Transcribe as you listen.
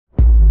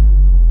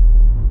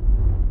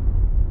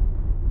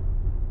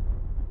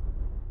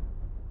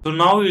So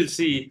now we'll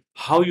see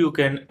how you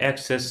can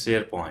access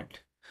SharePoint.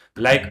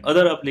 Like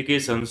other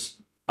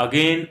applications,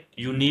 again,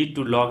 you need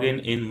to log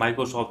in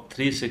Microsoft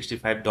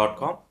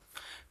 365.com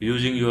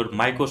using your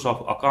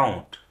Microsoft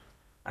account,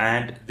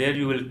 and there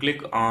you will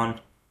click on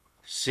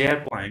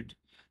SharePoint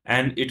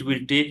and it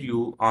will take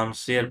you on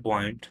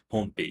SharePoint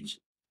homepage.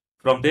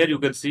 From there you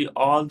can see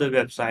all the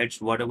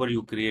websites, whatever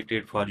you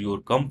created for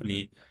your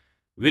company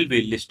will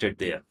be listed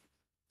there.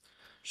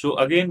 So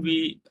again,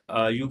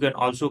 you can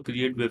also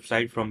create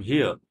website from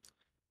here,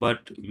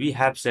 but we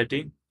have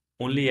setting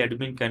only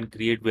admin can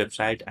create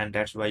website, and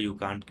that's why you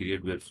can't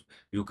create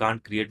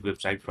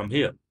website from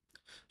here.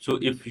 So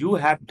if you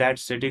have that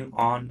setting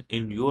on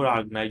in your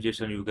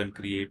organization, you can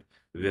create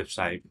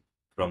website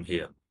from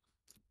here.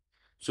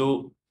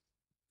 So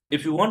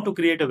if you want to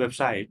create a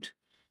website,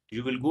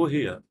 you will go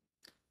here,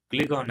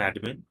 click on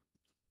admin,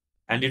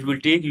 and it will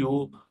take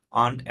you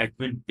on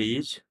admin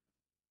page.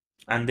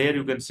 And there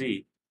you can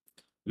see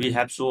we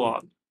have show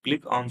all.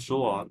 Click on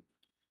show all,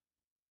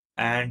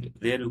 and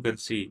there you can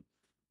see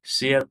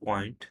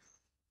SharePoint,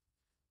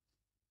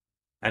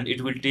 and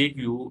it will take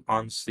you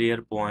on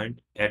SharePoint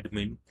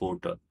admin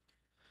portal.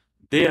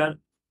 There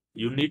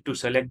you need to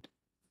select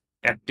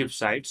active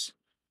sites,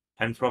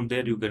 and from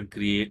there you can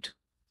create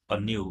a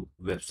new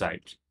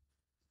website.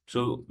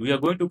 So we are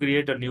going to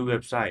create a new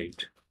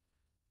website.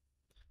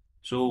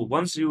 So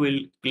once you will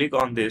click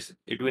on this,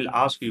 it will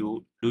ask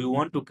you, do you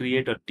want to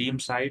create a team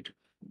site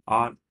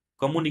or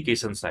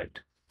communication site?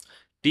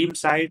 Team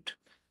site,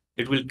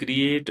 it will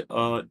create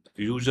a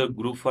user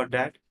group for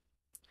that.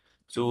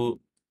 So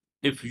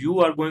if you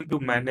are going to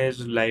manage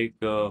like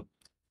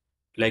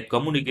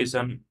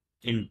communication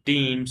in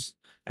teams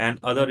and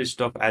other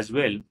stuff as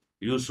well,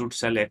 you should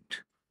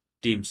select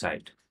team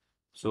site.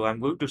 So I'm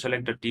going to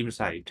select a team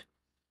site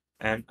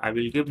and I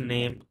will give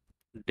name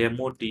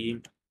demo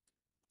team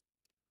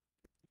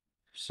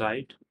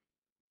site.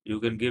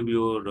 You can give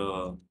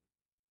your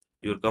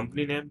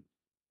company name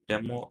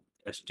demo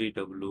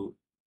stw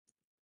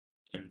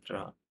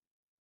intra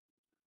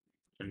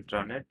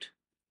intranet,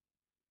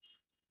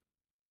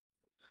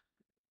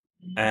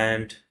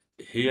 and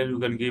here you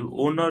can give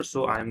owner.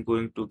 So I'm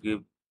going to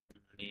give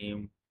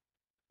name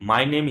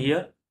my name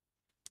here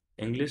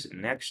English.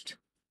 Next,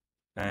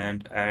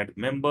 and add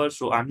member.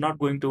 So I'm not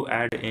going to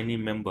add any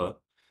member.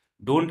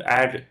 Don't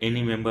add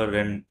any member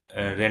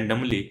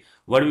randomly.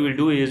 What we will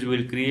do is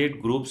we'll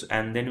create groups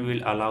and then we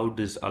will allow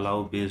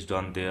disallow based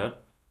on their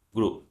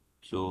group.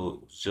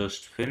 So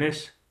just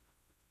finish,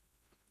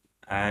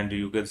 and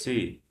you can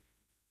see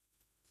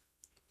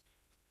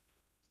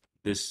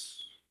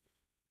this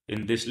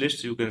in this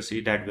list. You can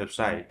see that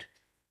website,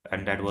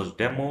 and that was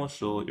demo.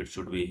 So it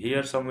should be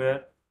here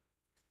somewhere.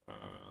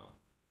 Uh,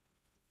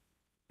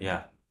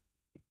 yeah,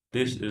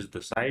 this is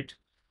the site.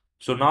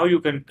 So now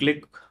you can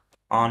click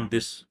on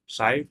this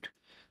site.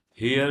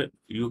 Here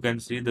you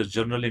can see the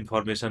general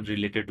information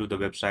related to the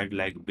website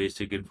like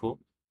basic info,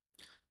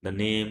 the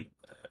name,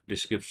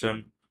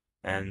 description,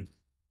 and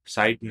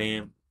site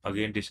name,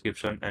 again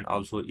description, and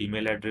also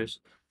email address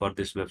for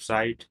this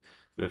website,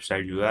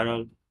 website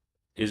URL.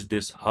 Is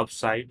this hub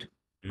site?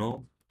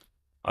 No.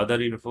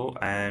 Other info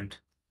and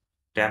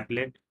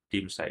template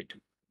team site.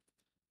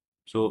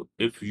 So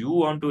if you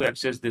want to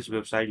access this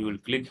website, you will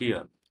click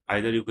here.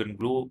 Either you can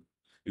go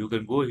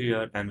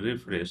here and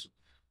refresh.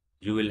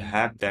 You will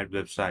have that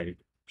website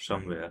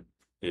somewhere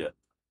here.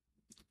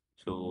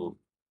 So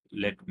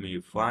let me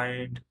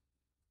find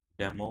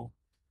demo.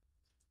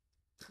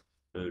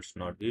 So it's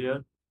not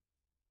here.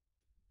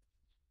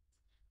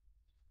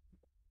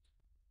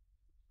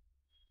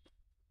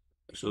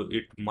 So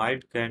it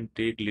might can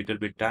take little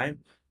bit time,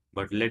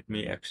 but let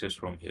me access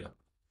from here.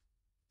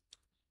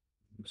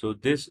 So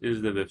this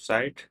is the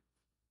website.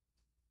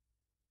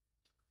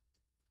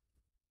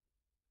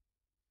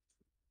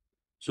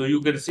 So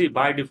you can see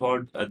by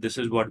default, this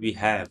is what we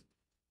have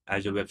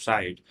as a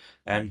website.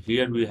 And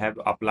here we have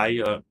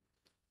apply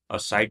a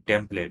site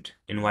template,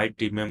 invite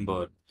team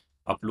member,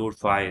 upload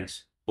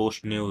files,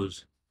 post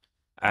news,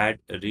 add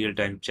a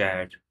real-time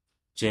chat,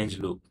 change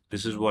look.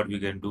 This is what we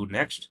can do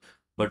next,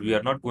 but we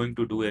are not going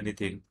to do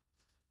anything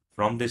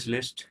from this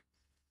list.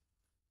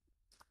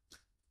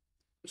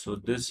 So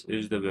this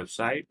is the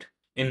website.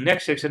 In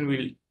next section,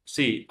 we'll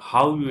see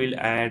how we will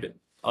add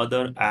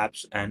other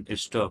apps and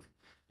stuff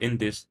in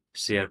this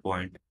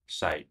SharePoint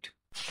site.